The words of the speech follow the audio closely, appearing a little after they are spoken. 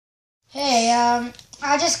Hey,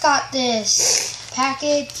 I just got this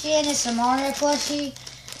package in. It's a Mario plushie.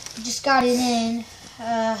 Just got it in.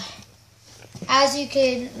 As you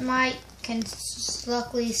can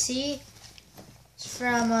luckily see, it's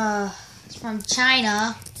from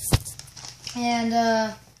China, and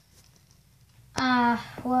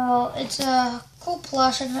well, it's a cool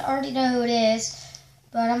plush. I already know who it is,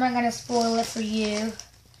 but I'm not gonna spoil it for you.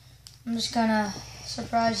 I'm just gonna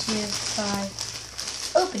surprise you by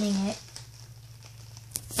opening it.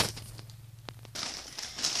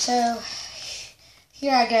 So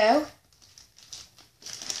here I go.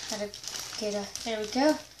 There we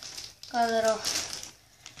go. Got a little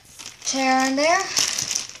tear in there.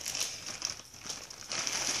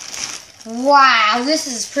 Wow, this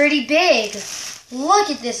is pretty big. Look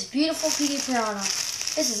at this beautiful petey piranha.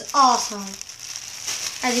 This is awesome.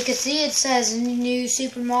 As you can see, it says New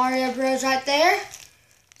Super Mario Bros. Right there.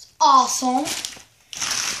 It's awesome.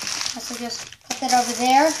 So just put that over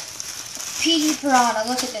there. Petey piranha.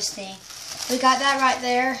 Look at this thing. We got that right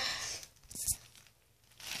there.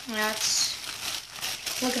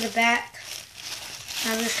 Look at the back.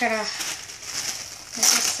 I'm just gonna pick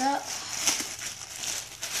this up.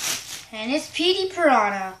 And it's petey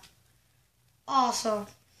piranha. Awesome.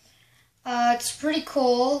 It's pretty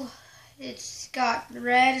cool. It's got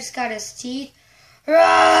red. It's got his teeth.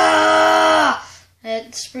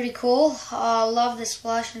 It's pretty cool. I love this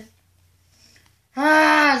plush. It's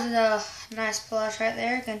a nice plush right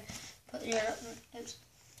there. You can put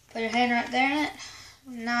your hand right there in it.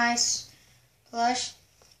 Nice plush.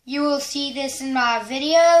 You will see this in my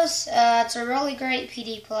videos. It's a really great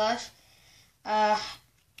PD plush. I'm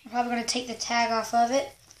probably going to take the tag off of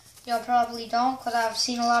it. Y'all probably don't, because I've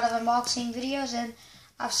seen a lot of unboxing videos and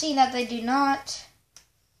I've seen that they do not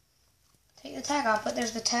take the tag off. But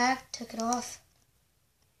there's the tag. Took it off.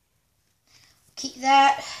 Keep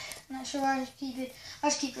that. I'm not sure where I just keep it. I'll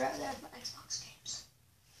just keep it right there with my Xbox games.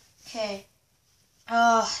 Okay.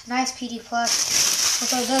 Nice PD plush. We'll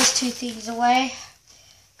throw those two things away.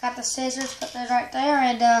 Got the scissors, put those right there,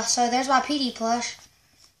 and so there's my PD plush.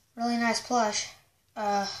 Really nice plush.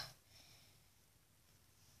 There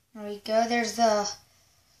we go. There's the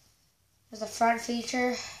front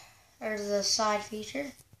feature. There's the side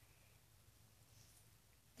feature.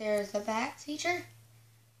 There's the back feature.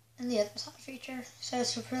 And the other side feature. So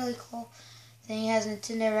it's a really cool thing. It has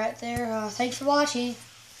Nintendo right there. Thanks for watching.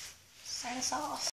 Sign us off.